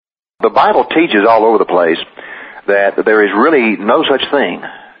The Bible teaches all over the place that there is really no such thing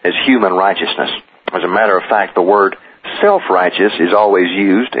as human righteousness. As a matter of fact, the word self-righteous is always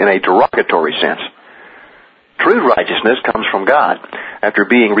used in a derogatory sense. True righteousness comes from God. After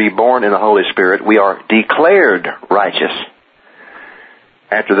being reborn in the Holy Spirit, we are declared righteous.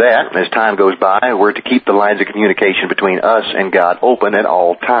 After that, as time goes by, we're to keep the lines of communication between us and God open at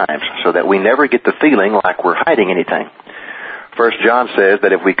all times so that we never get the feeling like we're hiding anything. 1 John says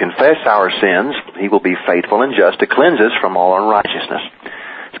that if we confess our sins, He will be faithful and just to cleanse us from all unrighteousness.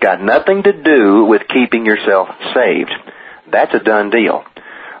 It's got nothing to do with keeping yourself saved. That's a done deal.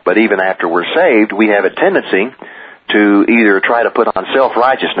 But even after we're saved, we have a tendency to either try to put on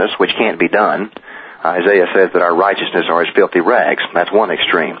self-righteousness, which can't be done. Isaiah says that our righteousness are as filthy rags. That's one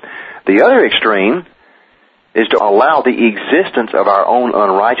extreme. The other extreme is to allow the existence of our own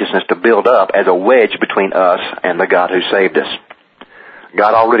unrighteousness to build up as a wedge between us and the God who saved us.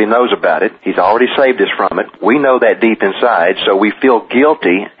 God already knows about it. He's already saved us from it. We know that deep inside, so we feel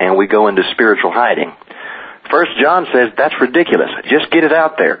guilty and we go into spiritual hiding. 1 John says that's ridiculous. Just get it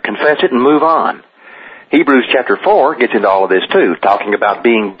out there. Confess it and move on. Hebrews chapter 4 gets into all of this too, talking about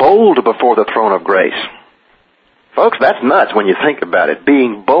being bold before the throne of grace. Folks, that's nuts when you think about it.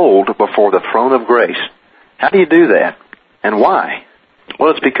 Being bold before the throne of grace. How do you do that? And why?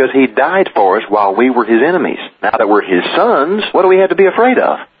 Well, it's because He died for us while we were His enemies. Now that we're His sons, what do we have to be afraid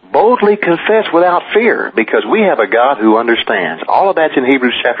of? Boldly confess without fear, because we have a God who understands. All of that's in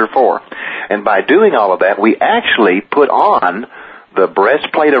Hebrews chapter 4. And by doing all of that, we actually put on the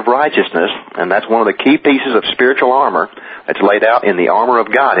breastplate of righteousness, and that's one of the key pieces of spiritual armor that's laid out in the armor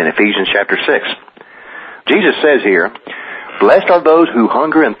of God in Ephesians chapter 6. Jesus says here, "Blessed are those who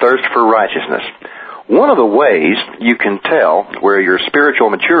hunger and thirst for righteousness." One of the ways you can tell where your spiritual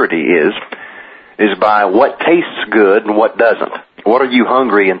maturity is by what tastes good and what doesn't. What are you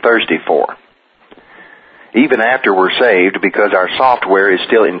hungry and thirsty for? Even after we're saved, because our software is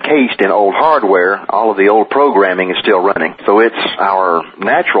still encased in old hardware, all of the old programming is still running. So it's our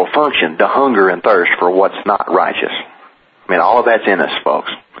natural function to hunger and thirst for what's not righteous. I mean, all of that's in us,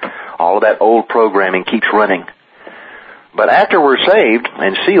 folks. All of that old programming keeps running. But after we're saved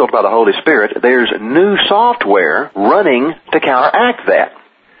and sealed by the Holy Spirit, there's new software running to counteract that.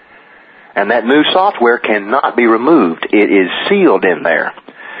 And that new software cannot be removed. It is sealed in there.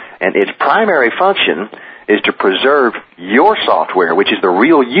 And its primary function is to preserve your software, which is the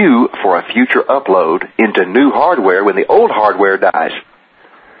real you, for a future upload into new hardware when the old hardware dies.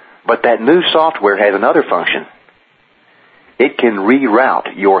 But that new software has another function. It can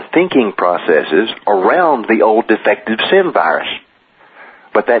reroute your thinking processes around the old defective sin virus.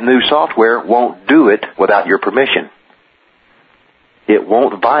 But that new software won't do it without your permission. It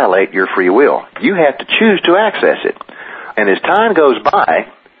won't violate your free will. You have to choose to access it. And as time goes by,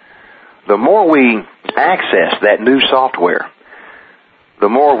 the more we access that new software, the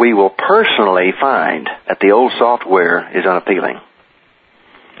more we will personally find that the old software is unappealing.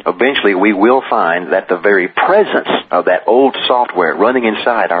 Eventually, we will find that the very presence of that old software running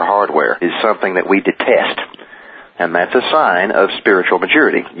inside our hardware is something that we detest. And that's a sign of spiritual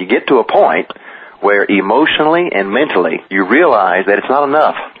maturity. You get to a point where emotionally and mentally you realize that it's not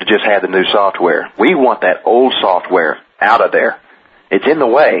enough to just have the new software. We want that old software out of there. It's in the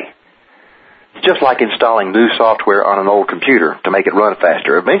way. It's just like installing new software on an old computer to make it run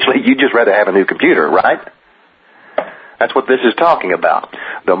faster. Eventually, you'd just rather have a new computer, right? That's what this is talking about.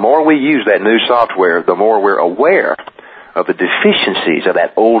 The more we use that new software, the more we're aware of the deficiencies of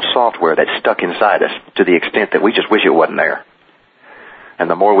that old software that's stuck inside us to the extent that we just wish it wasn't there. And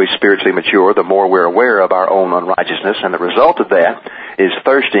the more we spiritually mature, the more we're aware of our own unrighteousness, and the result of that is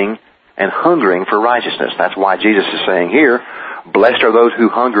thirsting and hungering for righteousness. That's why Jesus is saying here, "Blessed are those who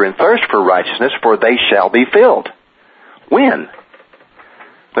hunger and thirst for righteousness, for they shall be filled." When?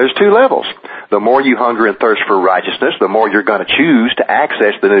 There's two levels. The more you hunger and thirst for righteousness, the more you're going to choose to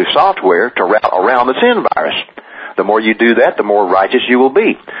access the new software to route around the sin virus. The more you do that, the more righteous you will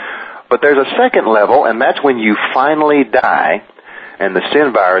be. But there's a second level, and that's when you finally die and the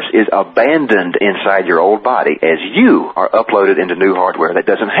sin virus is abandoned inside your old body as you are uploaded into new hardware that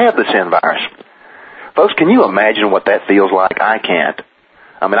doesn't have the sin virus. Folks, can you imagine what that feels like? I can't.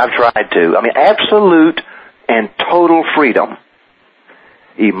 I mean, I've tried to. I mean, absolute and total freedom.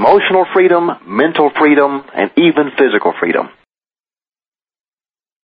 Emotional freedom, mental freedom, and even physical freedom.